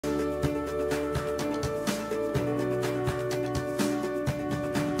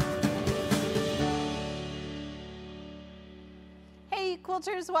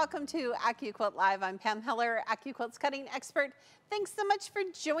quilters, welcome to AccuQuilt Live. I'm Pam Heller, AccuQuilt's Cutting Expert. Thanks so much for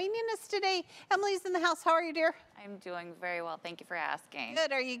joining us today. Emily's in the house. How are you, dear? I'm doing very well. Thank you for asking.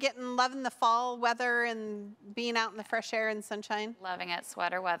 Good. Are you loving the fall weather and being out in the fresh air and sunshine? Loving it.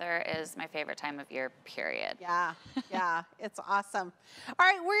 Sweater weather is my favorite time of year, period. Yeah, yeah, it's awesome. All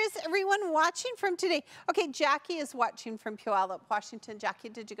right, where is everyone watching from today? Okay, Jackie is watching from Puyallup, Washington. Jackie,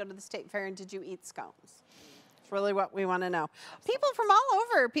 did you go to the state fair and did you eat scones? Really what we want to know. People from all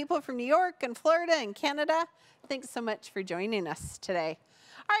over, people from New York and Florida and Canada, thanks so much for joining us today.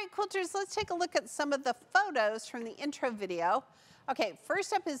 All right, quilters, let's take a look at some of the photos from the intro video. Okay,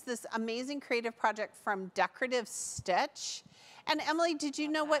 first up is this amazing creative project from Decorative Stitch. And Emily, did you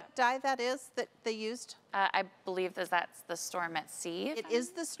know what dye that is that they used? I believe that's the Storm at Sea. It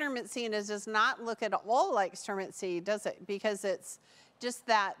is the Storm at Sea, and it does not look at all like Storm at Sea, does it? Because it's just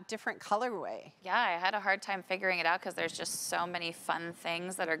that different colorway. Yeah, I had a hard time figuring it out because there's just so many fun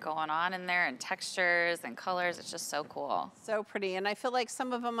things that are going on in there and textures and colors. It's just so cool. So pretty. And I feel like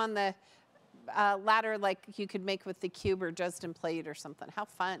some of them on the ladder like you could make with the cube or Dresden plate or something. How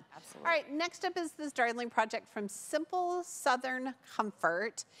fun. Absolutely. All right, next up is this darling project from Simple Southern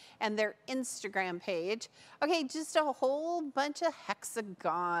Comfort and their Instagram page. Okay, just a whole bunch of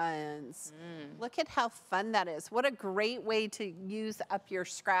hexagons. Look at how fun that is. What a great way to use up your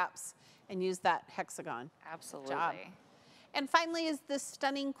scraps and use that hexagon. Absolutely. Job. And finally is this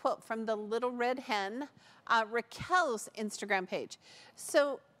stunning quilt from the Little Red Hen, Raquel's Instagram page.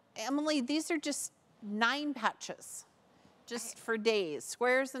 So Emily, these are just 9 patches, just for days,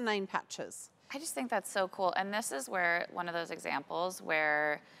 squares and 9 patches. I just think that's so cool. And this is where one of those examples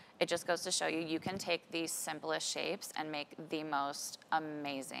where it just goes to show you, you can take these simplest shapes and make the most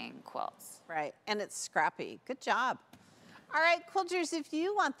amazing quilts. Right, and it's scrappy. Good job. All right, quilters, if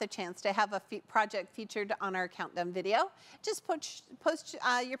you want the chance to have a project featured on our countdown video, just post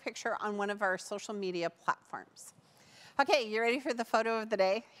your picture on one of our social media platforms. Okay, you ready for the photo of the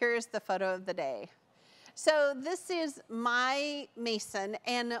day? Here's the photo of the day. So this is my Mason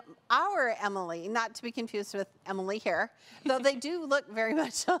and our Emily, not to be confused with Emily here, though they do look very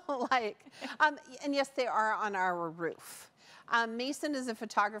much alike. And yes, they are on our roof. Mason is a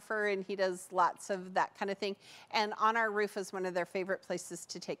photographer and he does lots of that kind of thing. And on our roof is one of their favorite places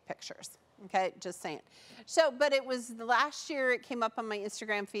to take pictures. Okay, just saying. So, but it was last year, it came up on my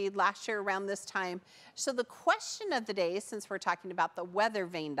Instagram feed last year around this time. So the question of the day, since we're talking about the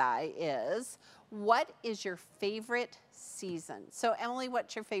Weathervane die, is what is your favorite season? So Emily,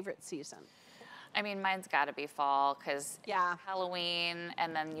 what's your favorite season? I mean, mine's got to be fall because yeah, Halloween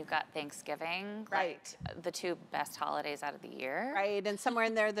and then you've got Thanksgiving. Right. Like the 2 best holidays out of the year. Right, and somewhere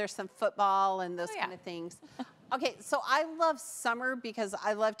in there, there's some football and those kind of things. Okay, so I love summer because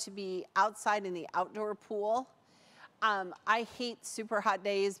I love to be outside in the outdoor pool. I hate super hot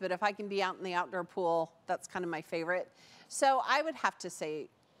days, but if I can be out in the outdoor pool, that's kind of my favorite. So I would have to say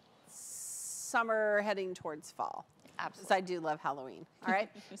summer heading towards fall. Absolutely. Because I do love Halloween, all right?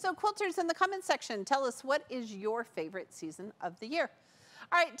 So quilters, in the comment section, tell us what is your favorite season of the year?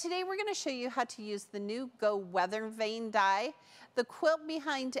 All right, today we're gonna show you how to use the new Go Weathervane die. The quilt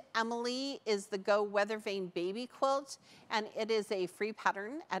behind Emily is the Go Weathervane baby quilt, and it is a free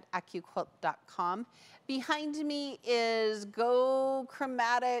pattern at AccuQuilt.com. Behind me is Go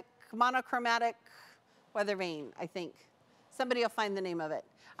Monochromatic Weathervane, I think. Somebody will find the name of it.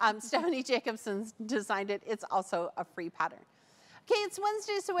 Stephanie Jacobson designed it. It's also a free pattern. Okay, it's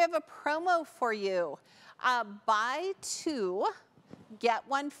Wednesday, so we have a promo for you. Buy 2, get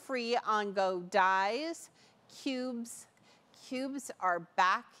 1 free on Go dies, cubes. Cubes are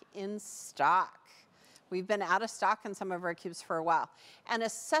back in stock. We've been out of stock on some of our cubes for a while. And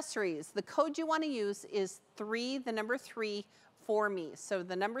accessories, the code you want to use is 3, the number 3, for me. So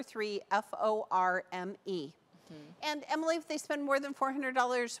the number 3, FORME. And Emily, if they spend more than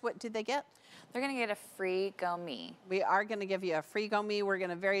 $400, what do they get? They're going to get a free Go Me. We are going to give you a free Go Me. We're going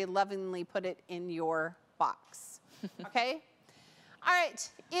to very lovingly put it in your box. Okay? All right,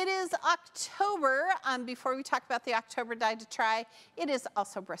 it is October. Before we talk about the October die to try, it is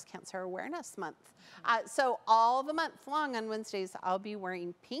also Breast Cancer Awareness Month. So all the month long on Wednesdays, I'll be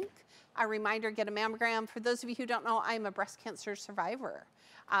wearing pink. A reminder, get a mammogram. For those of you who don't know, I'm a breast cancer survivor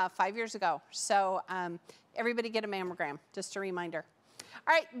 5 years ago. So everybody get a mammogram, just a reminder.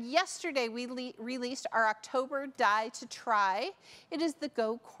 All right, yesterday we released our October die to try. It is the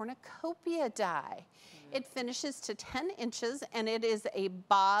Go Cornucopia die. It finishes to 10 inches and it is a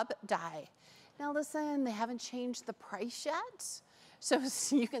bob die. Now listen, they haven't changed the price yet. So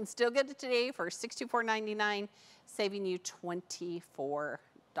you can still get it today for $64.99, saving you $24,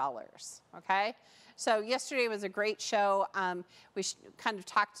 okay? So yesterday was a great show. We kind of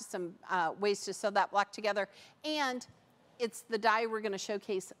talked to some ways to sew that block together. And it's the die we're going to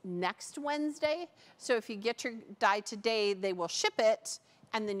showcase next Wednesday. So if you get your die today, they will ship it,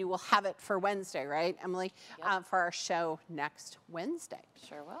 and then you will have it for Wednesday, right, Emily? Yep. For our show next Wednesday.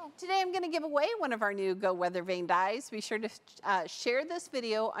 Sure will. Today I'm going to give away one of our new Go Weathervane dies. Be sure to share this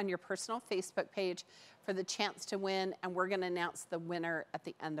video on your personal Facebook page for the chance to win, and we're going to announce the winner at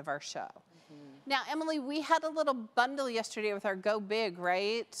the end of our show. Now, Emily, we had a little bundle yesterday with our Go Big,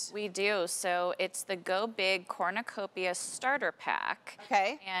 right? We do. So it's the Go Big Cornucopia Starter Pack.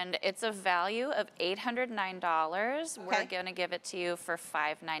 Okay. And it's a value of $809. Okay. We're going to give it to you for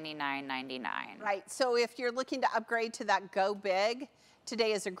 $599.99. Right. So if you're looking to upgrade to that Go Big,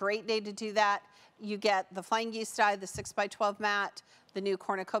 today is a great day to do that. You get the Flying Geese die, the 6x12 mat, the new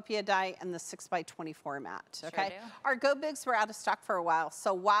Cornucopia die, and the 6x24 mat. Okay. do. Our Go Bigs were out of stock for a while.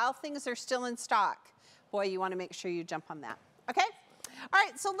 So while things are still in stock, boy, you want to make sure you jump on that. Okay. All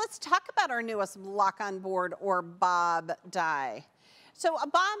right. So let's talk about our newest block on board, or bob die. So a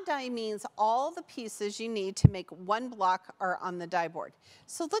bob die means all the pieces you need to make one block are on the die board.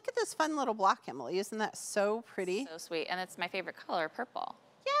 So look at this fun little block, Emily. Isn't that so pretty? So sweet. And it's my favorite color, purple.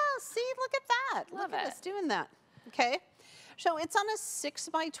 Yeah, see, look at that. Love look at it. us doing that. Okay. So it's on a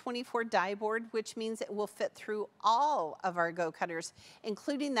 6x24 die board, which means it will fit through all of our Go cutters,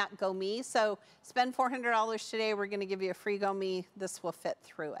 including that Go Me. So spend $400 today. We're going to give you a free Go Me. This will fit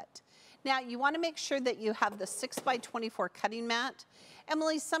through it. Now, you want to make sure that you have the 6x24 cutting mat.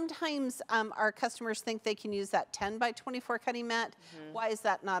 Emily, sometimes our customers think they can use that 10x24 cutting mat. Why is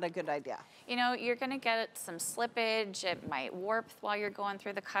that not a good idea? You know, you're going to get some slippage. It might warp while you're going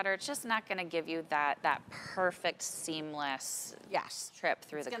through the cutter. It's just not going to give you that perfect seamless Yes. trip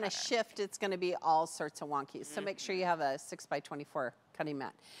through the It's cutter. going to shift. It's going to be all sorts of wonky. So make sure you have a 6x24 cutting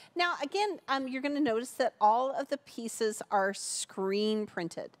mat. Now, again, you're going to notice that all of the pieces are screen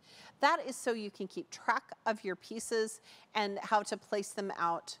printed. That is so you can keep track of your pieces and how to place them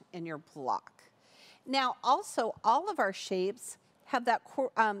out in your block. Now, also, all of our shapes have that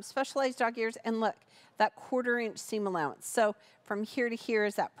specialized dog ears, and look, that 1/4 inch seam allowance. So from here to here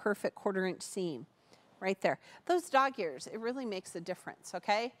is that perfect 1/4 inch seam right there. Those dog ears, it really makes a difference,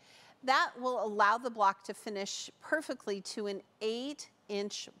 okay? That will allow the block to finish perfectly to an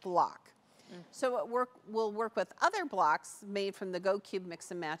 8-inch block. So it will work with other blocks made from the Go Cube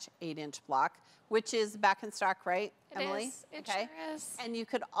Mix and Match 8-inch block, which is back in stock, right, Emily? It is. It sure is. And you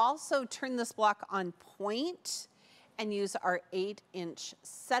could also turn this block on point and use our 8-inch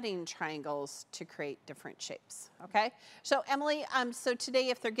setting triangles to create different shapes, okay? So Emily, so today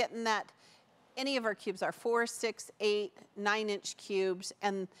if they're getting that, any of our cubes are 4, 6, 8, 9-inch cubes,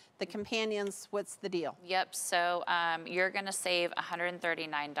 and the companions, what's the deal? Yep, so you're going to save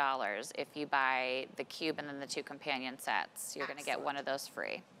 $139 if you buy the cube and then the 2 companion sets. You're going to get one of those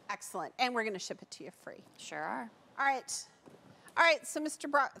free. Excellent, and we're gonna ship it to you free. Sure are. All right, so Mr.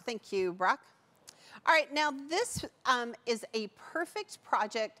 Brock, thank you, Brock. All right, now this is a perfect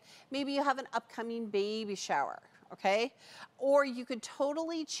project. Maybe you have an upcoming baby shower, okay? Or you could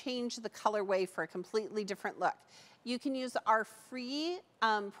totally change the colorway for a completely different look. You can use our free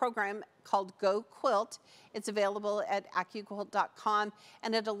program called Go Quilt. It's available at AccuQuilt.com,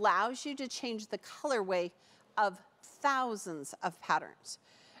 and it allows you to change the colorway of thousands of patterns.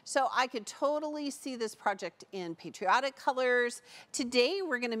 So I could totally see this project in patriotic colors. Today,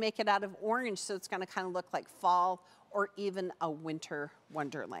 we're gonna make it out of orange, so it's gonna kind of look like fall or even a winter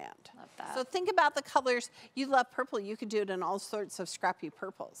wonderland. Love that. So think about the colors. You love purple, you could do it in all sorts of scrappy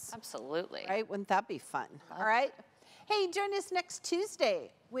purples. Absolutely. Right, wouldn't that be fun? All right. Hey, join us next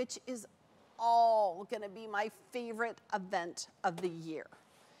Tuesday, which is all gonna be my favorite event of the year.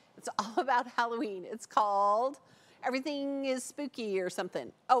 It's all about Halloween. It's called Everything is Spooky or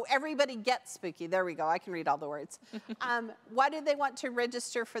something. Oh, Everybody Gets Spooky. There we go. I can read all the words. Why did they want to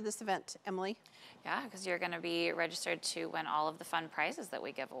register for this event, Emily? Yeah, because you're going to be registered to win all of the fun prizes that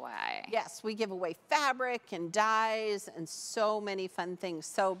we give away. Yes, we give away fabric and dyes and so many fun things.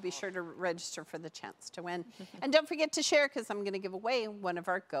 So be sure to register for the chance to win. And don't forget to share, because I'm going to give away one of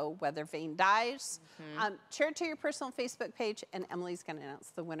our Go Weathervane dyes. Share it to your personal Facebook page, and Emily's going to announce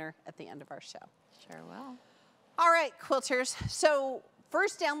the winner at the end of our show. Sure will. All right, quilters. So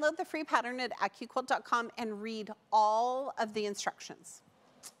first, download the free pattern at AccuQuilt.com and read all of the instructions.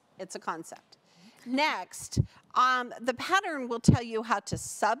 It's a concept. Next, the pattern will tell you how to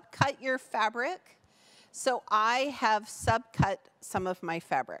subcut your fabric. So I have subcut some of my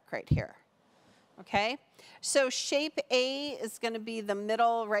fabric right here. Okay? So shape A is going to be the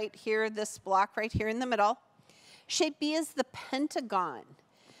middle right here, this block right here in the middle. Shape B is the pentagon.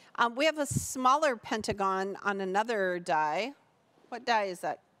 We have a smaller pentagon on another die. What die is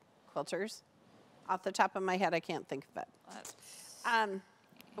that, quilters? Off the top of my head, I can't think of it.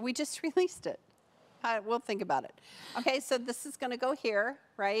 We just released it. We'll think about it. Okay, so this is going to go here,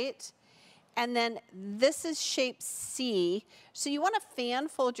 right? And then this is shape C. So you want to fan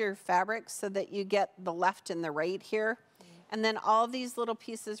fold your fabric so that you get the left and the right here. And then all these little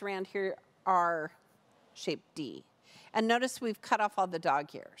pieces around here are shape D. And notice we've cut off all the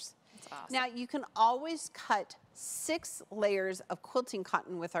dog ears. That's awesome. Now you can always cut 6 layers of quilting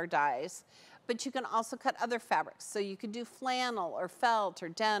cotton with our dies, but you can also cut other fabrics. So you could do flannel or felt or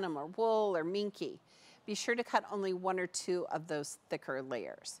denim or wool or minky. Be sure to cut only 1 or 2 of those thicker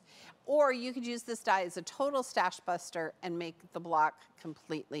layers. Or you could use this die as a total stash buster and make the block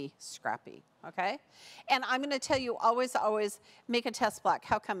completely scrappy, okay? And I'm gonna tell you, always, always make a test block.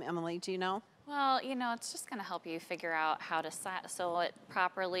 How come, Emily, do you know? Well, you know, it's just going to help you figure out how to sew it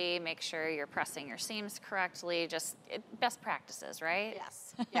properly, make sure you're pressing your seams correctly, best practices, right?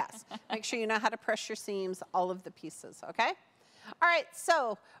 Yes, yes. Make sure you know how to press your seams, all of the pieces, okay? All right,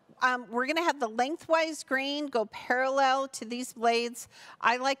 so we're gonna have the lengthwise grain go parallel to these blades.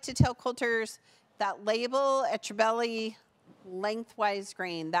 I like to tell quilters that label at your belly lengthwise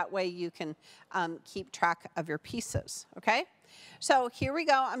grain. That way you can keep track of your pieces, okay? So here we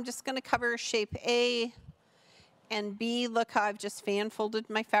go. I'm just gonna cover shape A and B. Look how I've just fan folded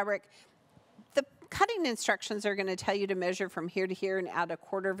my fabric. The cutting instructions are gonna tell you to measure from here to here and add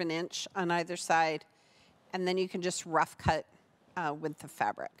 1/4 inch on either side. And then you can just rough cut with the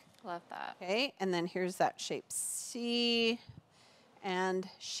fabric. Love that. Okay, and then here's that shape C and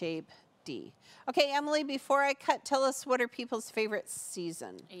shape D. Okay, Emily, before I cut, tell us what are people's favorite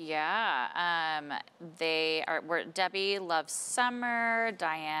season? Yeah, Debbie loves summer,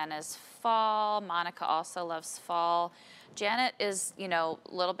 Diane is fall, Monica also loves fall. Janet is, you know,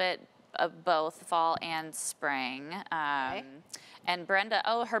 a little bit of both fall and spring. Okay. And Brenda,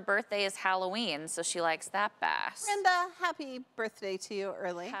 her birthday is Halloween, so she likes that best. Brenda, happy birthday to you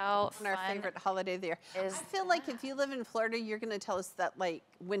early. How on our fun favorite holiday of the year. I feel like if you live in Florida, you're going to tell us that like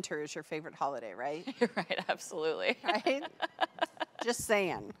winter is your favorite holiday, right? You're right, absolutely. Right? Just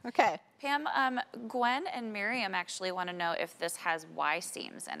saying. Okay. Pam, Gwen and Miriam actually want to know if this has Y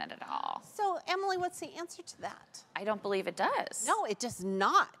seams in it at all. So, Emily, what's the answer to that? I don't believe it does. No, it does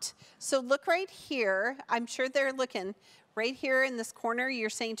not. So look right here. I'm sure they're looking. Right here in this corner, you're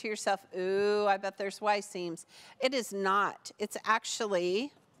saying to yourself, ooh, I bet there's Y seams. It is not. It's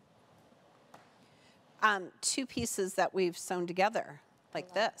actually 2 pieces that we've sewn together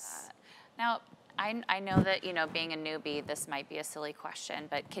like this. That. Now, I know that, you know, being a newbie, this might be a silly question,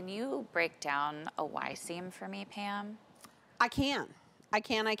 but can you break down a Y seam for me, Pam? I can.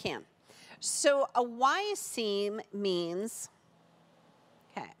 So a Y seam means,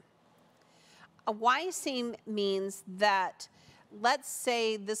 a Y seam means that, let's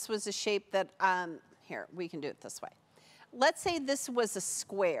say this was a shape that, here, we can do it this way. Let's say this was a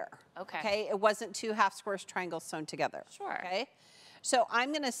square. Okay. It wasn't 2 half squares, triangles sewn together. Sure. Okay. So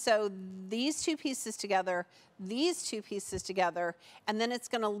I'm going to sew these 2 pieces together, these 2 pieces together, and then it's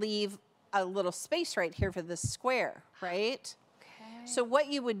going to leave a little space right here for this square, right? So what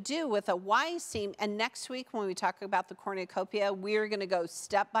you would do with a Y seam, and next week when we talk about the cornucopia, we're going to go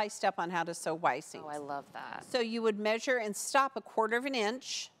step by step on how to sew Y seams. Oh, I love that. So you would measure and stop 1/4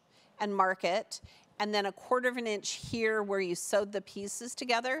 inch and mark it, and then 1/4 inch here where you sewed the pieces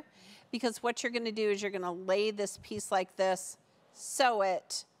together, because what you're going to do is you're going to lay this piece like this, sew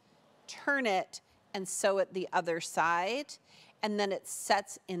it, turn it, and sew it the other side, and then it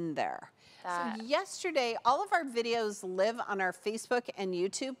sets in there. So yesterday, all of our videos live on our Facebook and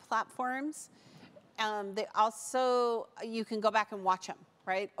YouTube platforms. They also, you can go back and watch them,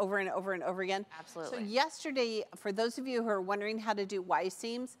 right? Over and over and over again. Absolutely. So yesterday, for those of you who are wondering how to do Y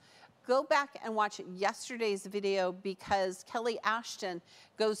seams, go back and watch yesterday's video, because Kelly Ashton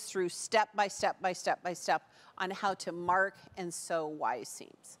goes through step by step by step by step on how to mark and sew Y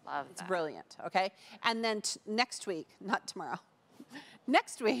seams. Love that. It's brilliant, okay? And then next week, not tomorrow,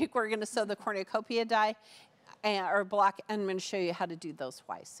 next week, we're going to sew the cornucopia die or block, and I'm going to show you how to do those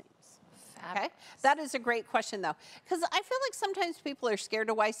Y seams. Okay? That is a great question, though, because I feel like sometimes people are scared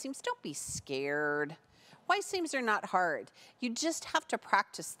of Y seams. Don't be scared. Y seams are not hard. You just have to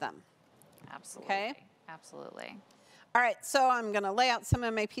practice them. Absolutely. Okay? Absolutely. All right, so I'm going to lay out some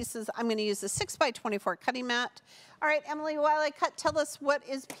of my pieces. I'm going to use a 6x24 cutting mat. All right, Emily, while I cut, tell us what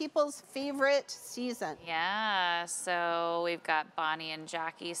is people's favorite season? Yeah, so we've got Bonnie and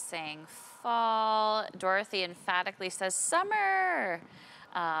Jackie saying fall. Dorothy emphatically says summer.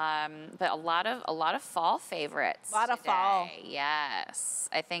 But a lot of fall favorites. A lot of today. fall. Yes,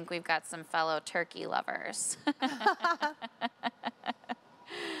 I think we've got some fellow turkey lovers.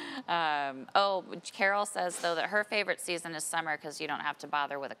 Oh, Carol says though that her favorite season is summer because you don't have to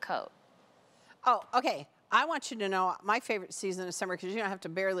bother with a coat. Oh, okay. I want you to know my favorite season is summer because you don't have to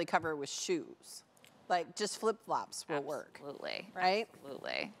barely cover it with shoes. Like just flip-flops will work. Absolutely. Right?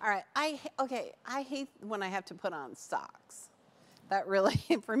 Absolutely. All right. I hate when I have to put on socks. That really,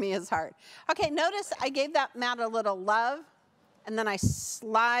 for me, is hard. Okay, notice I gave that mat a little love, and then I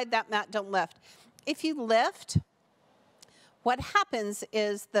slide that mat, don't lift. If you lift, what happens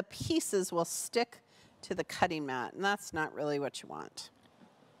is the pieces will stick to the cutting mat, and that's not really what you want.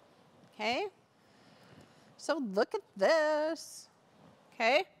 Okay? So look at this.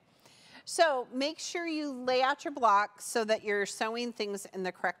 Okay? So make sure you lay out your block so that you're sewing things in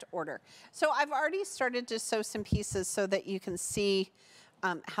the correct order. So I've already started to sew some pieces so that you can see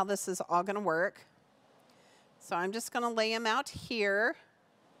how this is all going to work. So I'm just going to lay them out here.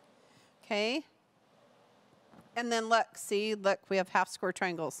 Okay. And then look, see, look, we have half square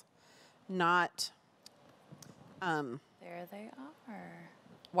triangles, not There they are.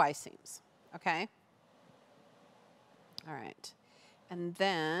 Y seams. Okay. All right. And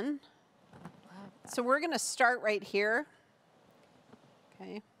then, so we're going to start right here.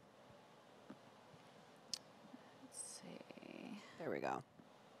 Okay. Let's see. There we go.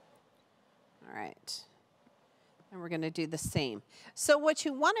 All right. And we're going to do the same. So what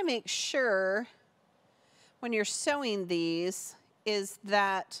you want to make sure when you're sewing these is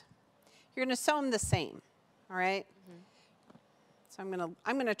that you're going to sew them the same. All right? So I'm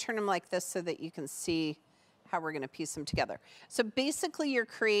going to turn them like this so that you can see how we're going to piece them together. So basically you're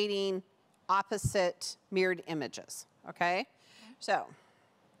creating opposite mirrored images, okay? So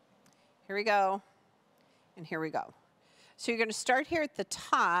here we go, and here we go. So you're going to start here at the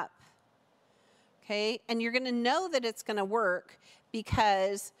top, okay? And you're going to know that it's going to work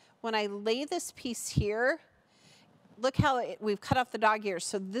because when I lay this piece here, look how we've cut off the dog ears,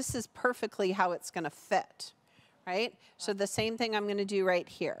 so this is perfectly how it's going to fit, right? So the same thing I'm going to do right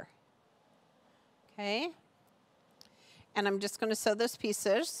here, okay? And I'm just going to sew those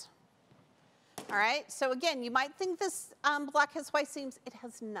pieces. All right, so again, you might think this block has Y seams. It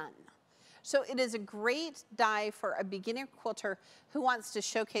has none. So it is a great die for a beginner quilter who wants to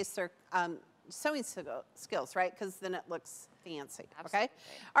showcase their sewing skills, right? Because then it looks fancy, okay?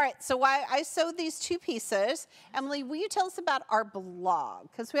 All right, so while I sewed these two pieces, Emily, will you tell us about our blog?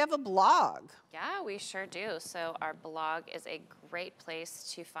 Because we have a blog. Yeah, we sure do. So our blog is a great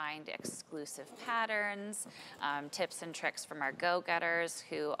place to find exclusive patterns, tips and tricks from our go-getters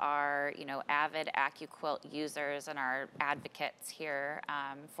who are, you know, avid AccuQuilt users and are advocates here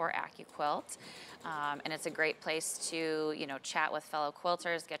for AccuQuilt. And it's a great place to, you know, chat with fellow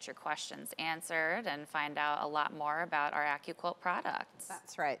quilters, get your questions answered, and find out a lot more about our AccuQuilt products.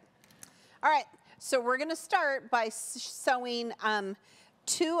 That's right. All right, so we're going to start by sewing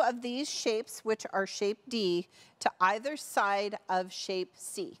two of these shapes, which are shape D, to either side of shape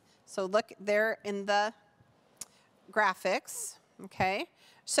C. So look there in the graphics, okay?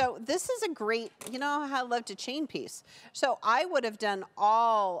 So this is a great, you know how I love to chain piece. So I would have done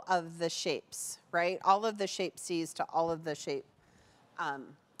all of the shapes, right? All of the shape C's to all of the shape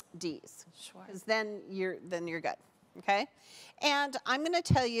D's. Sure. Because then you're good, okay? And I'm going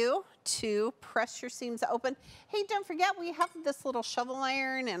to tell you to press your seams open. Hey, don't forget we have this little shovel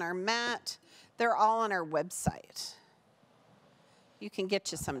iron and our mat. They're all on our website. You can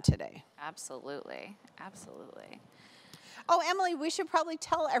get you some today. Absolutely, absolutely. Oh, Emily, we should probably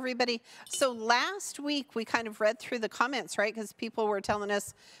tell everybody. So last week we kind of read through the comments, right? Because people were telling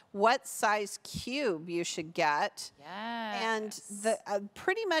us what size cube you should get. Yes. And the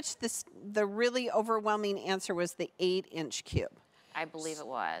pretty much the really overwhelming answer was the 8-inch cube. I believe it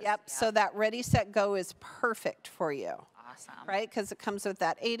was. Yep. So that Ready, Set, Go is perfect for you. Awesome. Right? Because it comes with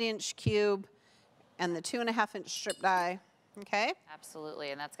that 8-inch cube and the 2.5-inch strip die. Okay?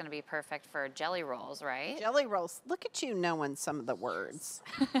 Absolutely, and that's going to be perfect for jelly rolls, right? Jelly rolls. Look at you knowing some of the words.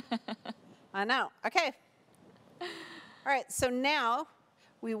 I know. Okay. All right, so now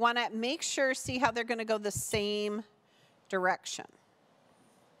we want to make sure, see how they're going to go the same direction.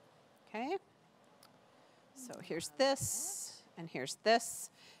 Okay? So here's this, and here's this.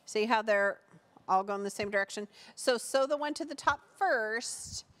 See how they're all going the same direction? So sew the one to the top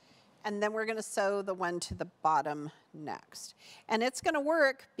first, and then we're going to sew the one to the bottom next. And it's going to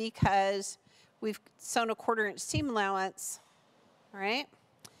work because we've sewn a 1/4-inch seam allowance, all right?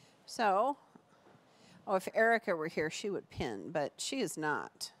 So, oh, if Erica were here, she would pin, but she is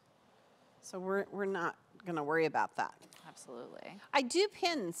not. So we're not going to worry about that. Absolutely. I do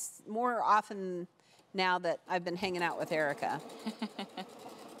pins more often now that I've been hanging out with Erica.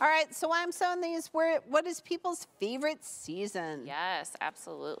 All right, so while I'm sewing these, what is people's favorite season? Yes,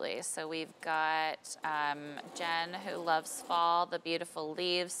 absolutely. So we've got Jen, who loves fall, the beautiful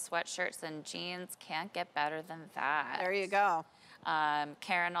leaves, sweatshirts, and jeans. Can't get better than that. There you go.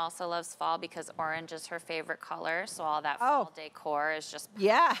 Karen also loves fall because orange is her favorite color. So all that fall decor is just perfect.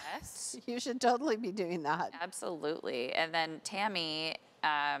 Yes, you should totally be doing that. Absolutely. And then Tammy,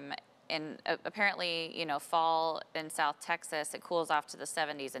 apparently, you know, fall in South Texas, it cools off to the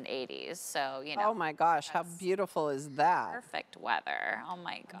 70s and 80s. So, you know. Oh my gosh, how beautiful is that? Perfect weather. Oh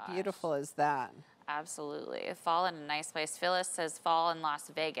my gosh. How beautiful is that? Absolutely. Fall in a nice place. Phyllis says fall in Las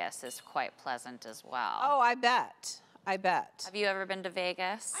Vegas is quite pleasant as well. Oh, I bet. I bet. Have you ever been to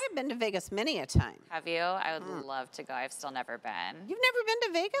Vegas? I have been to Vegas many a time. Have you? I would love to go. I've still never been. You've never been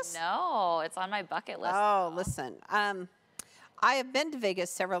to Vegas? No, it's on my bucket list. Oh, listen. I have been to Vegas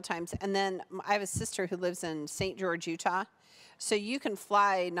several times, and then I have a sister who lives in St. George, Utah. So you can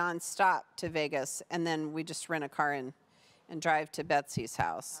fly nonstop to Vegas, and then we just rent a car and drive to Betsy's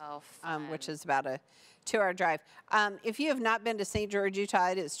house, which is about a 2-hour drive. If you have not been to St. George, Utah,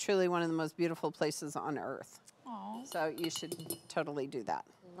 it is truly one of the most beautiful places on earth. Aww. So you should totally do that.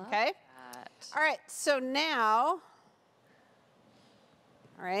 Love okay? that. All right, so now,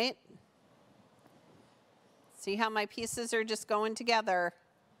 all right. See how my pieces are just going together?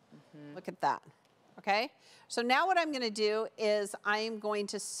 Look at that, okay? So now what I'm gonna do is I am going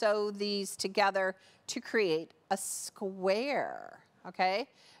to sew these together to create a square, okay?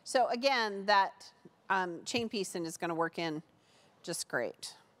 So again, that chain piecing is gonna work in just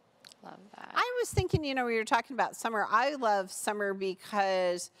great. Love that. I was thinking, you know, we were talking about summer. I love summer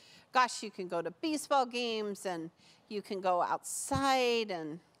because, gosh, you can go to baseball games and you can go outside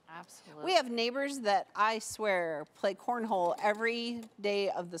and Absolutely. we have neighbors that I swear play cornhole every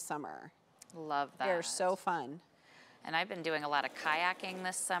day of the summer. Love that. They're so fun. And I've been doing a lot of kayaking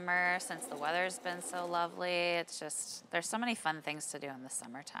this summer since the weather's been so lovely. It's just, there's so many fun things to do in the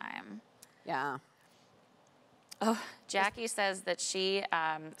summertime. Yeah. Oh, Jackie says that she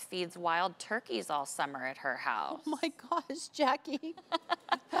feeds wild turkeys all summer at her house. Oh my gosh, Jackie.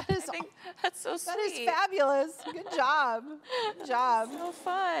 That's so sweet. That is fabulous. Good job. Good job. So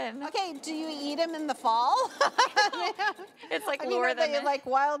fun. Okay, do you eat them in the fall? It's like I mean, lure are them they in. like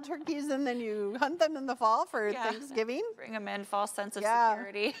wild turkeys and then you hunt them in the fall for Thanksgiving? Bring them in, false sense of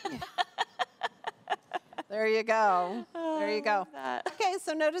security. There you go. There you go. That. Okay,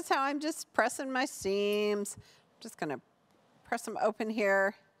 so notice how I'm just pressing my seams. Just gonna press them open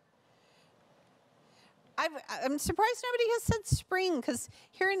here. I'm surprised nobody has said spring, because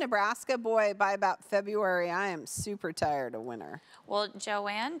here in Nebraska, boy, by about February, I am super tired of winter. Well,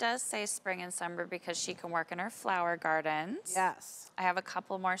 Joanne does say spring and summer because she can work in her flower gardens. Yes. I have a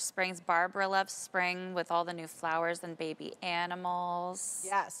couple more springs. Barbara loves spring with all the new flowers and baby animals.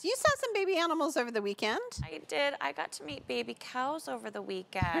 Yes. You saw some baby animals over the weekend. I did. I got to meet baby cows over the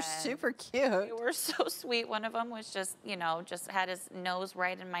weekend. They're super They cute. were so sweet. One of them was just, you know, just had his nose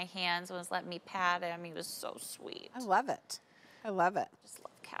right in my hands, was letting me pat him. He was so sweet. I love it. I love it. Just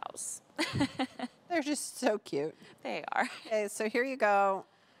love cows. They're just so cute. They are. Okay, so here you go.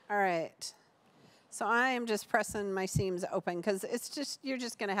 All right. So I am just pressing my seams open because it's just, you're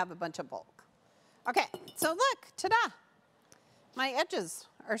just going to have a bunch of bulk. Okay, so look, ta-da. My edges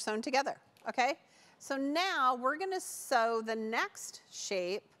are sewn together, okay? So now we're going to sew the next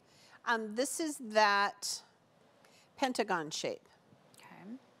shape. This is that pentagon shape,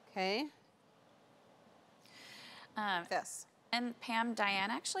 Okay. okay? This. And Pam,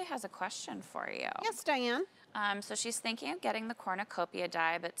 Diane actually has a question for you. Yes, Diane. So she's thinking of getting the cornucopia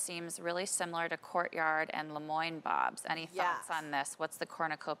die, but seems really similar to Courtyard and Lemoyne Bob's. Any thoughts Yes. on this? What's the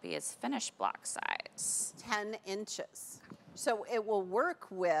cornucopia's finish block size? 10 inches. So it will work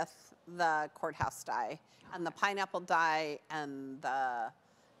with the courthouse die and the pineapple die and the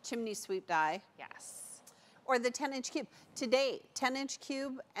chimney sweep die. Yes. Or the 10-inch cube. Today, 10-inch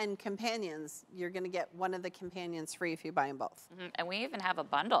cube and companions, you're going to get one of the companions free if you buy them both. And we even have a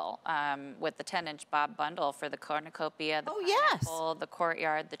bundle with the 10-inch Bob bundle for the cornucopia, the yes. pineapple, the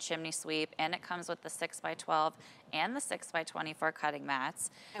Courtyard, the chimney sweep, and it comes with the 6x12 and the 6x24 cutting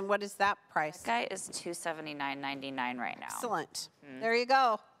mats. And what is that price? That guy is $279.99 right now. Excellent. There you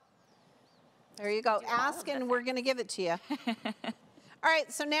go. There you go. Ask and we're going to give it to you. All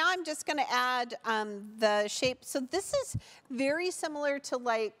right, so now I'm just going to add the shape. So this is very similar to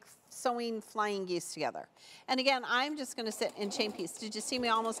like sewing flying geese together. And again, I'm just going to sit in chain piece. Did you see me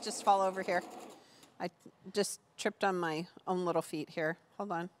almost just fall over here? I just tripped on my own little feet here.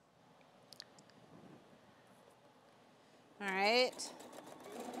 Hold on. All right.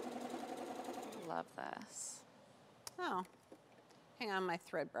 Love this. Oh, hang on, my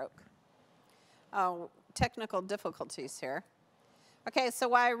thread broke. Oh, technical difficulties here. Okay, so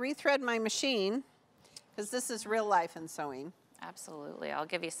while I rethread my machine, because this is real life in sewing. Absolutely. I'll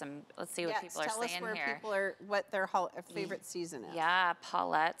give you some, let's see what Yes, people are tell us saying where here. people are, what their favorite season is. Yeah,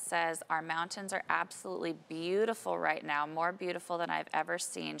 Paulette says, our mountains are absolutely beautiful right now, more beautiful than I've ever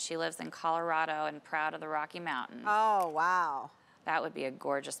seen. She lives in Colorado and proud of the Rocky Mountains. Oh, wow. That would be a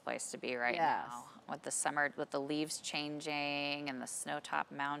gorgeous place to be right Yes. now. With the summer, with the leaves changing and the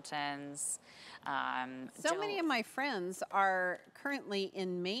snow-topped mountains. So many of my friends are currently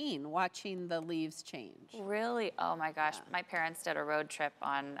in Maine watching the leaves change. Really? Oh my gosh. Yeah. My parents did a road trip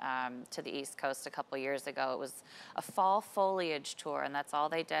on to the East Coast a couple years ago. It was a fall foliage tour, and that's all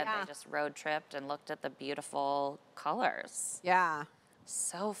they did. Yeah. They just road tripped and looked at the beautiful colors. Yeah.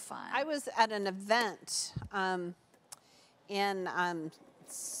 So fun. I was at an event in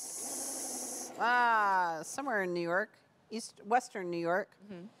somewhere in New York, western New York,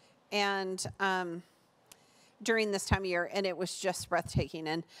 and during this time of year, and it was just breathtaking.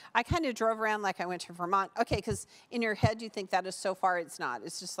 And I kind of drove around like I went to Vermont. Okay, because in your head you think that is so far. It's not.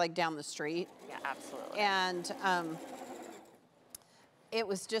 It's just like down the street. Yeah, absolutely. And it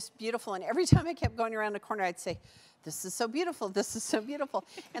was just beautiful. And every time I kept going around a corner, I'd say, "This is so beautiful. This is so beautiful."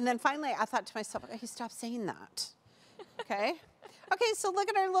 And then finally, I thought to myself, "Okay, stop saying that." Okay. Okay, so look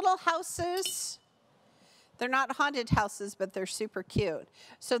at our little houses. They're not haunted houses, but they're super cute.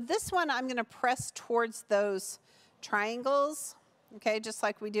 So this one, I'm going to press towards those triangles, okay, just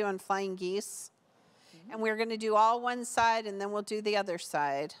like we do on flying geese. And we're going to do all one side, and then we'll do the other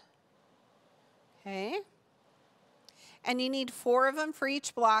side. Okay. And you need 4 of them for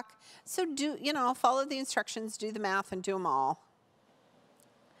each block. So follow the instructions, do the math, and do them all.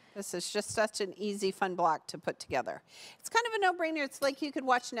 This is just such an easy, fun block to put together. It's kind of a no-brainer. It's like you could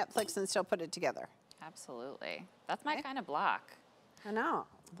watch Netflix and still put it together. Absolutely. That's my kind of block. I know.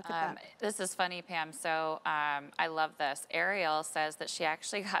 Look at that. This is funny, Pam. So I love this. Ariel says that she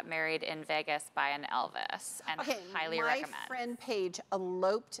actually got married in Vegas by an Elvis and highly recommend. My friend Paige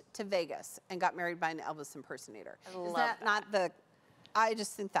eloped to Vegas and got married by an Elvis impersonator. Is that not the, I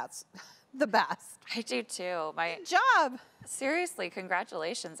just think that's the best. I do too. Good job. Seriously,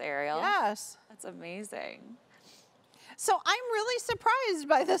 congratulations, Ariel. Yes. That's amazing. So I'm really surprised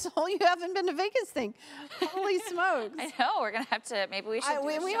by this whole "you haven't been to Vegas" thing. Holy smokes. I know, we're going to have to, maybe we should do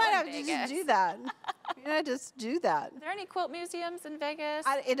a show we might have in to Vegas. just do that. We might just do that. Are there any quilt museums in Vegas?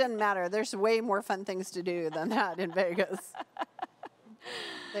 It doesn't matter. There's way more fun things to do than that in Vegas.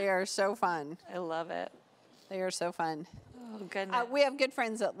 They are so fun. I love it. They are so fun. Oh, goodness. We have good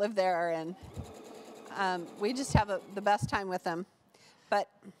friends that live there, and we just have the best time with them. But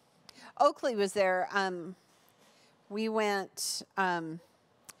Oakley was there. We went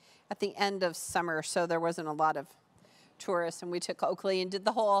at the end of summer, so there wasn't a lot of tourists, and we took Oakley and did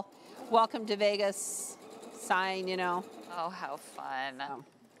the whole "Welcome to Vegas" sign, Oh, how fun.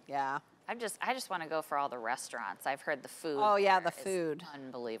 Yeah. I just want to go for all the restaurants. I've heard the food. Oh, yeah, there the food. is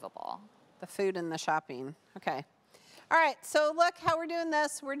unbelievable. The food and the shopping. Okay. All right, so look how we're doing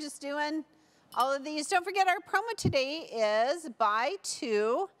this. We're just doing all of these. Don't forget our promo today is buy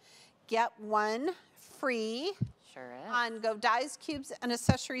 2, get 1 free. Sure is. On Go Dyes, Cubes, and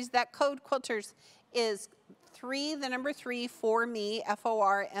Accessories. That code, Quilters, is 3 for me,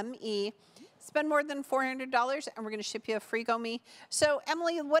 FORME. Spend more than $400, and we're going to ship you a free Go Me. So,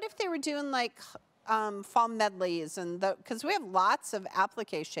 Emily, what if they were doing like fall medleys, and because we have lots of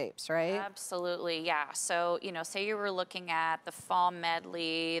applique shapes, right? Absolutely, yeah. So, say you were looking at the fall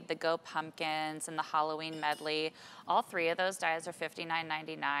medley, the Go Pumpkins, and the Halloween medley. All 3 of those dyes are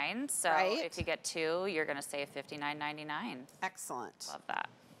 $59.99. So if you get 2, you're going to save $59.99. Excellent. Love that.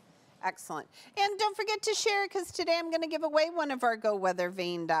 Excellent. And don't forget to share, because today I'm going to give away one of our Go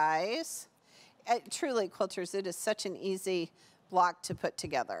Weathervane dyes. Truly, Quilters, it is such an easy block to put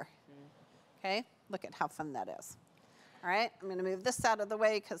together. Okay, look at how fun that is. All right, I'm going to move this out of the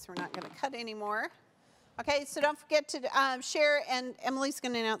way because we're not going to cut anymore. Okay, so don't forget to share, and Emily's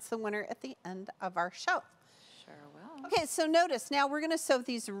going to announce the winner at the end of our show. Sure will. Okay, so notice now we're going to sew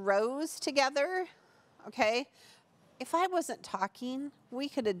these rows together. Okay, if I wasn't talking, we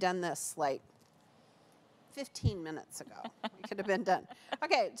could have done this like 15 minutes ago. We could have been done.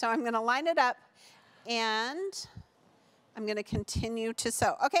 Okay, so I'm going to line it up and I'm going to continue to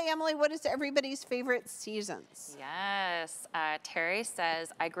sew. Okay, Emily, what is everybody's favorite seasons? Yes. Terry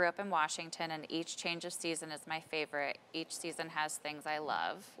says, I grew up in Washington and each change of season is my favorite. Each season has things I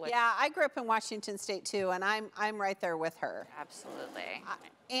love. Which Yeah, I grew up in Washington State too, and I'm right there with her. Absolutely.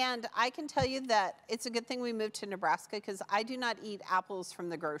 And I can tell you that it's a good thing we moved to Nebraska because I do not eat apples from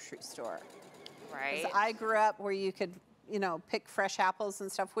the grocery store. Right. 'Cause I grew up where you could, pick fresh apples and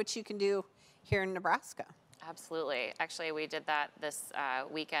stuff, which you can do here in Nebraska. Absolutely. Actually, we did that this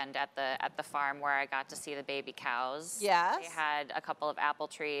weekend at the farm where I got to see the baby cows. Yes. They had a couple of apple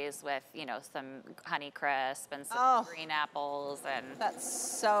trees with, some Honey Crisp and some green apples, and That's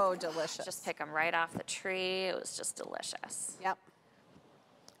so delicious. just pick them right off the tree. It was just delicious. Yep.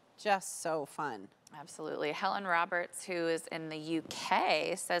 Just so fun. Absolutely. Helen Roberts, who is in the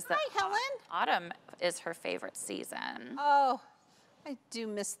UK, says that Hi, Helen. autumn is her favorite season. Oh, I do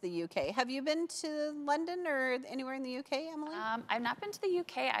miss the UK. Have you been to London or anywhere in the UK, Emily? I've not been to the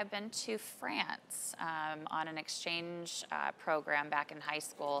UK. I've been to France on an exchange program back in high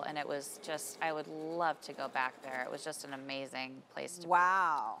school, and it was just, I would love to go back there. It was just an amazing place to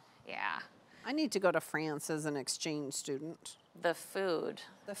Wow. be. Yeah. I need to go to France as an exchange student. The food.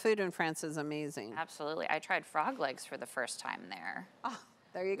 The food in France is amazing. Absolutely. I tried frog legs for the first time there. Oh,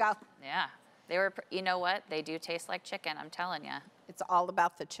 there you go. Yeah. They were, you know what? They do taste like chicken, I'm telling you. It's all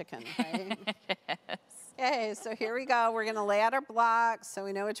about the chicken, right? Okay, so here we go. We're going to lay out our blocks so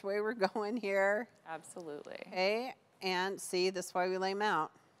we know which way we're going here. Absolutely. Okay, and see, this is why we lay them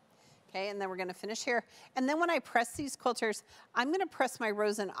out. Okay, and then we're going to finish here. And then when I press these quilters, I'm going to press my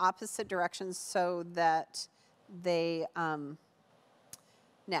rows in opposite directions so that they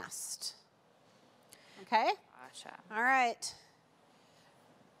nest. Okay? Gotcha. All right.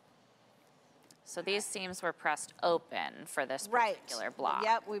 So these seams were pressed open for this Right. particular block.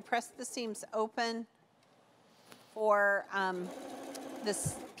 Yep, we pressed the seams open for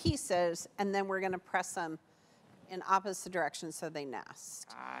this pieces, and then we're going to press them in opposite directions so they nest.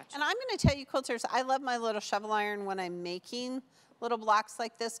 Gotcha. And I'm going to tell you, quilters, I love my little shovel iron when I'm making little blocks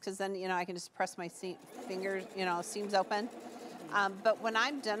like this because then, I can just press my fingers, seams open. But when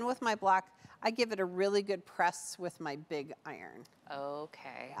I'm done with my block, I give it a really good press with my big iron.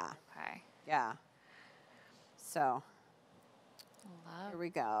 Okay. Yeah. Okay. Yeah. So here we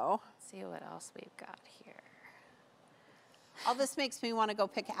go. Let's see what else we've got here. All this makes me want to go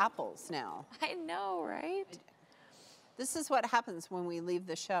pick apples now. I know, right? This is what happens when we leave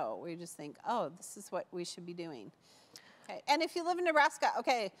the show. We just think, oh, this is what we should be doing. Okay. And if you live in Nebraska,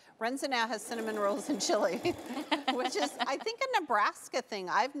 okay, Renza now has cinnamon rolls and chili, which is, I think, a Nebraska thing.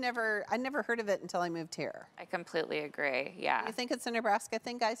 I never heard of it until I moved here. I completely agree. Yeah. You think it's a Nebraska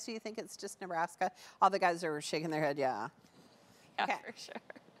thing, guys? Do you think it's just Nebraska? All the guys are shaking their head, yeah. Yeah, Okay. for sure.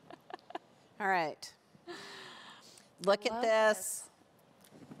 All right. Look at Love this.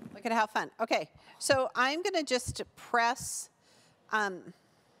 Look at how fun. Okay, so I'm going to just press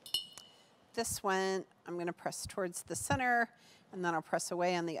this one. I'm going to press towards the center, and then I'll press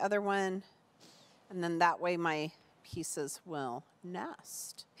away on the other one, and then that way my pieces will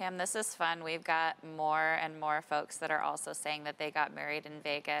nest. Pam, this is fun. We've got more and more folks that are also saying that they got married in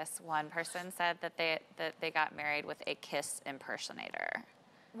Vegas. One person said that they got married with a Kiss impersonator.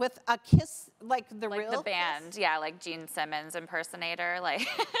 With a Kiss, like the Like real the band, Kiss? yeah, like Gene Simmons impersonator. Like,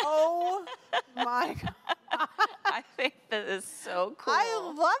 Oh my God. I think this is so cool.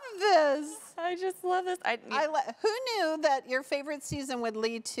 I love this. I just love this. Who knew that your favorite season would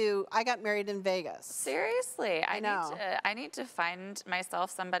lead to I got married in Vegas? Seriously, I know. need to find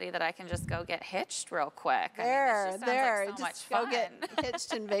myself somebody that I can just go get hitched real quick. There, I mean, this just there. sounds like so Just go much get fun.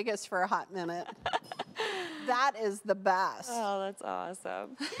 hitched in Vegas for a hot minute. That is the best. Oh, that's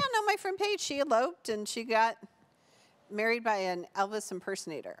awesome. Yeah, no, my friend Paige, she eloped and she got married by an Elvis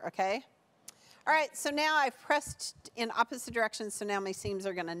impersonator, okay? All right, so now I've pressed in opposite directions, so now my seams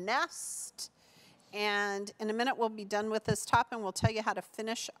are gonna nest. And in a minute, we'll be done with this top and we'll tell you how to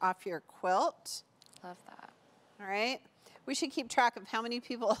finish off your quilt. Love that. All right? We should keep track of how many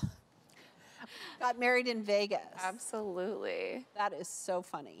people got married in Vegas. Absolutely. That is so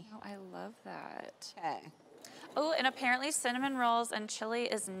funny. Oh, I love that. Okay. Oh, and apparently cinnamon rolls and chili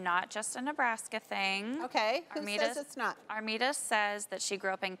is not just a Nebraska thing. Okay, who says it's not? Armida says that she grew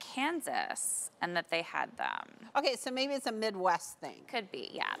up in Kansas and that they had them. Okay, so maybe it's a Midwest thing. Could be,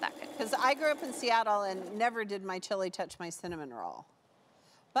 yeah, that could be. Because I grew up in Seattle and never did my chili touch my cinnamon roll.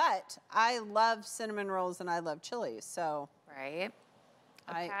 But I love cinnamon rolls and I love chili, so Right?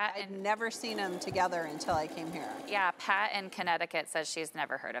 I'd never seen them together until I came here. Yeah, Pat in Connecticut says she's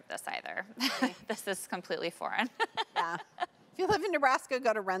never heard of this either. This is completely foreign. Yeah. If you live in Nebraska,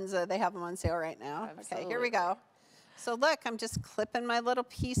 go to Renza. They have them on sale right now. Okay, here we go. So look, I'm just clipping my little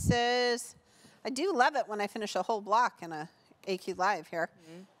pieces. I do love it when I finish a whole block in a AQ Live here.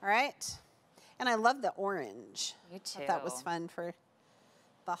 All right. And I love the orange. Me too. Thought that was fun for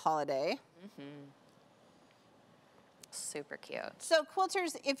the holiday. Super cute. So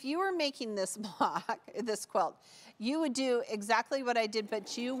quilters, if you were making this block, this quilt, you would do exactly what I did,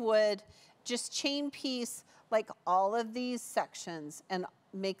 but you would just chain piece like all of these sections and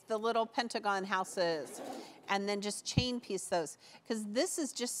make the little pentagon houses and then just chain piece those. Because this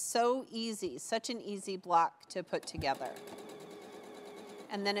is just so easy, such an easy block to put together.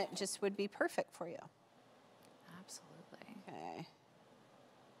 And then it just would be perfect for you. Absolutely. Okay.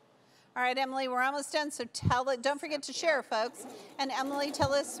 All right, Emily, we're almost done, so don't forget to share, folks. And Emily,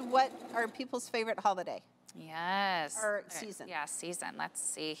 tell us what are people's favorite holiday? Yes. Or season. Yeah, season. Let's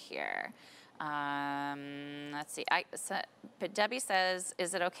see here. Let's see. But Debbie says,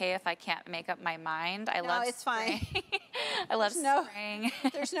 "Is it okay if I can't make up my mind?" I love. No, it's fine. I love spring.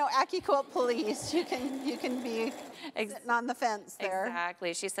 There's no AccuQuilt police. You can be sitting on the fence there.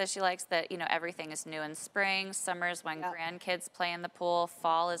 Exactly. She says she likes that everything is new in spring. Summer's when grandkids play in the pool.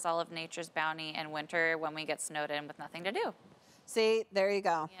 Fall is all of nature's bounty, and winter when we get snowed in with nothing to do. See, there you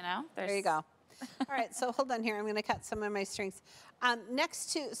go. There you go. All right, so hold on here. I'm going to cut some of my strings.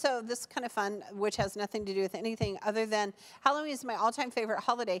 So this is kind of fun, which has nothing to do with anything other than Halloween is my all-time favorite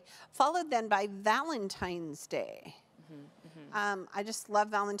holiday, followed then by Valentine's Day. I just love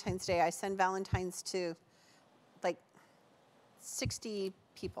Valentine's Day. I send Valentines to like 60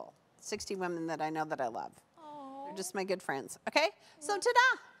 people, 60 women that I know that I love. Aww. They're just my good friends. Okay, so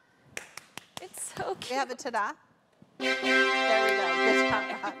ta-da! It's so cute. We have a ta-da. There we go. Good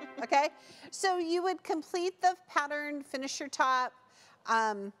job. Okay, so you would complete the pattern, finish your top,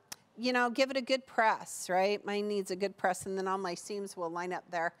 give it a good press, right? Mine needs a good press, and then all my seams will line up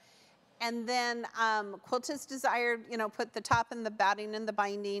there. And then quilt as desired, put the top and the batting and the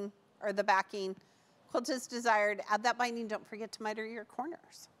binding, or the backing. Quilt as desired, add that binding. Don't forget to miter your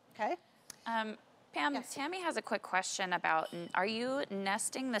corners, okay? Pam, yes. Tammy has a quick question about, are you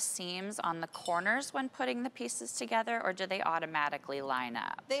nesting the seams on the corners when putting the pieces together, or do they automatically line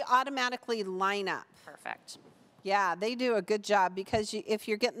up? They automatically line up. Perfect. Yeah, they do a good job because if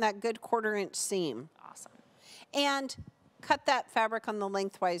you're getting that good 1/4 inch seam. Awesome. And cut that fabric on the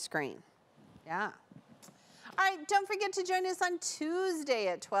lengthwise grain. Yeah. All right, don't forget to join us on Tuesday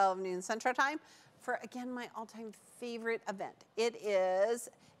at 12 noon Central Time for, again, my all-time favorite event. It is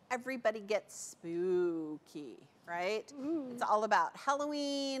Everybody Gets Spooky, right? Ooh. It's all about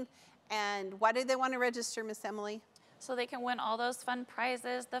Halloween. And why do they want to register, Miss Emily? So they can win all those fun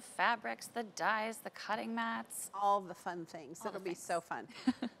prizes, the fabrics, the dyes, the cutting mats. All the fun things. It'll be so fun.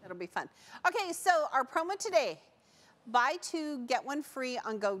 It'll be fun. Okay, so our promo today, buy 2, get 1 free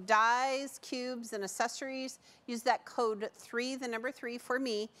on Go Dyes, Cubes, and Accessories. Use that code 3, the number 3 for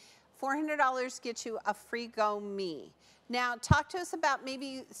me. $400 gets you a free Go Me. Now, talk to us about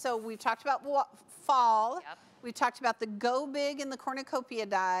so we've talked about fall. Yep. We've talked about the Go Big and the cornucopia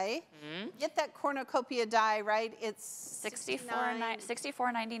die. Get that cornucopia die, right? It's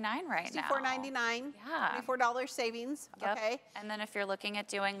 $64.99 right now. $64.99. Yeah. $24 savings. Yep. Okay. And then if you're looking at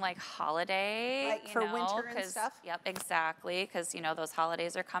doing like holiday, like for winter and stuff. Yep, exactly. Because those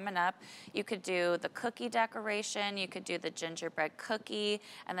holidays are coming up. You could do the cookie decoration. You could do the gingerbread cookie,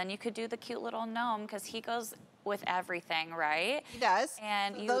 and then you could do the cute little gnome because he goes with everything, right? He does.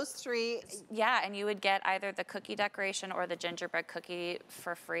 And so those 3. Yeah, and you would get either the cookie decoration or the gingerbread cookie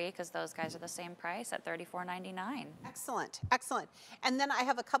for free because those guys are the same price at $34.99. Excellent, excellent. And then I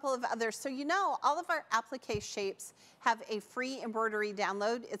have a couple of others. So all of our applique shapes have a free embroidery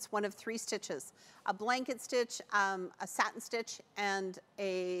download. It's one of 3 stitches: a blanket stitch, a satin stitch, and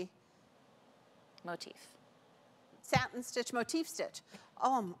a motif. Satin stitch, motif stitch.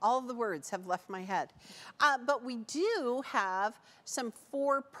 All of the words have left my head. But we do have some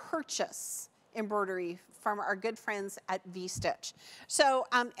for purchase embroidery from our good friends at V-Stitch. So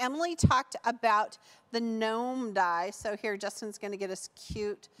Emily talked about the gnome die. So here, Justin's going to get us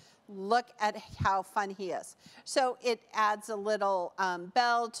cute. Look at how fun he is. So it adds a little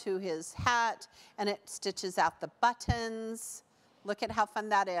bell to his hat, and it stitches out the buttons. Look at how fun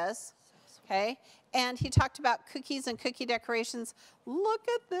that is. Okay, and he talked about cookies and cookie decorations. Look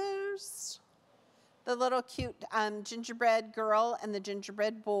at this. The little cute gingerbread girl and the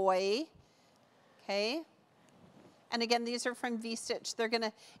gingerbread boy. Okay. And again, these are from V-Stitch.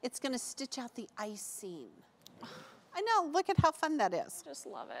 It's gonna stitch out the icing. I know, look at how fun that is. I just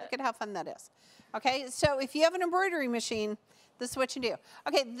love it. Look at how fun that is. Okay, so if you have an embroidery machine, this is what you do.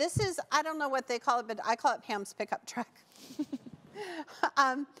 Okay, this is, I don't know what they call it, but I call it Pam's pickup truck.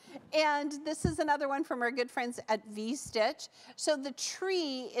 And this is another one from our good friends at V-Stitch. So the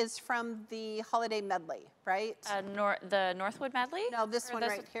tree is from the holiday medley, right? The Northwood medley? No, this Or one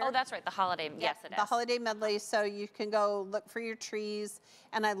right here. Oh, that's right, the holiday. Yes, it is. The holiday medley. So you can go look for your trees.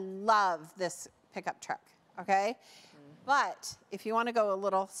 And I love this pickup truck, okay? But if you want to go a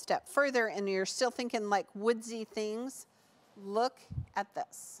little step further and you're still thinking like woodsy things, look at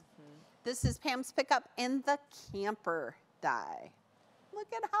this. This is Pam's pickup in the camper die. Look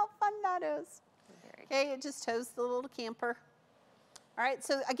at how fun that is. Okay, it just tows the little camper. All right,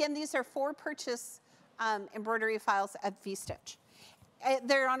 so again, these are for purchase embroidery files at V-Stitch.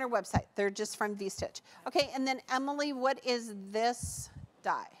 They're on our website. They're just from V-Stitch. Okay, and then Emily, what is this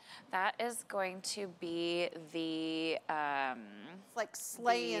die? That is going to be the It's like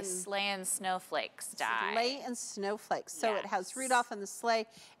sleigh and snowflakes die. Sleigh and snowflakes. So it has Yes. Rudolph and the sleigh,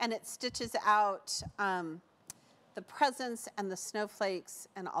 and it stitches out the presents and the snowflakes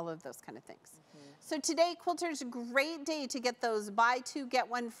and all of those kind of things. So today, Quilter's a great day to get those buy two, get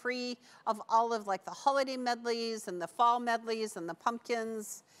one free of all of like the holiday medleys and the fall medleys and the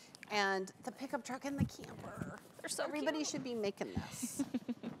pumpkins and the pickup truck and the camper. They're so Everybody cute. should be making this.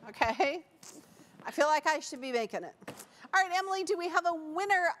 Okay? I feel like I should be making it. All right, Emily, do we have a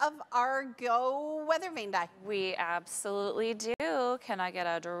winner of our Go Weathervane die? We absolutely do. Can I get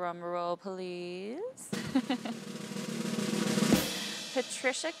a drum roll, please?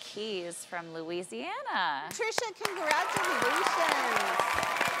 Patricia Keys from Louisiana. Patricia, congratulations.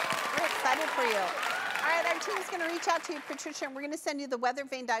 We're excited for you. All right, our team's going to reach out to you, Patricia, and we're going to send you the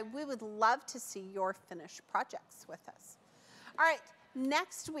Weathervane die. We would love to see your finished projects with us. All right,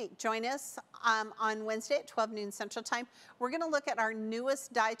 next week, join us on Wednesday at 12 noon Central Time. We're going to look at our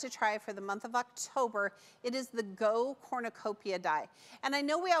newest die to try for the month of October. It is the Go Cornucopia die. And I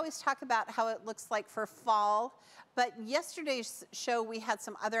know we always talk about how it looks like for fall, but yesterday's show we had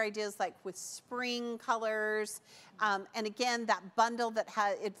some other ideas like with spring colors. And again, that bundle that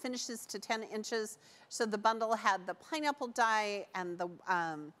had, it finishes to 10 inches. So the bundle had the pineapple die and the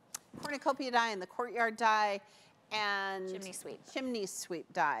cornucopia die and the courtyard die and chimney sweep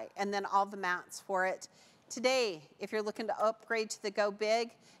die, and then all the mats for it. Today, if you're looking to upgrade to the Go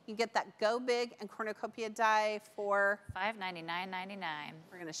Big, you get that Go Big and cornucopia die for $599.99.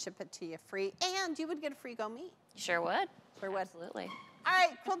 We're going to ship it to you free, and you would get a free Go Meet. Sure would. Sure would. Absolutely. All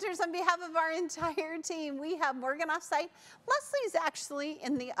right, quilters, on behalf of our entire team, we have Morgan offsite. Leslie's actually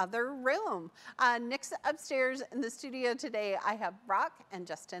in the other room. Nick's upstairs in the studio today. I have Brock and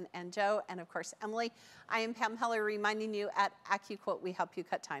Justin and Joe and, of course, Emily. I am Pam Heller reminding you at AccuQuilt, we help you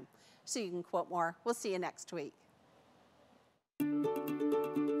cut time so you can quilt more. We'll see you next week.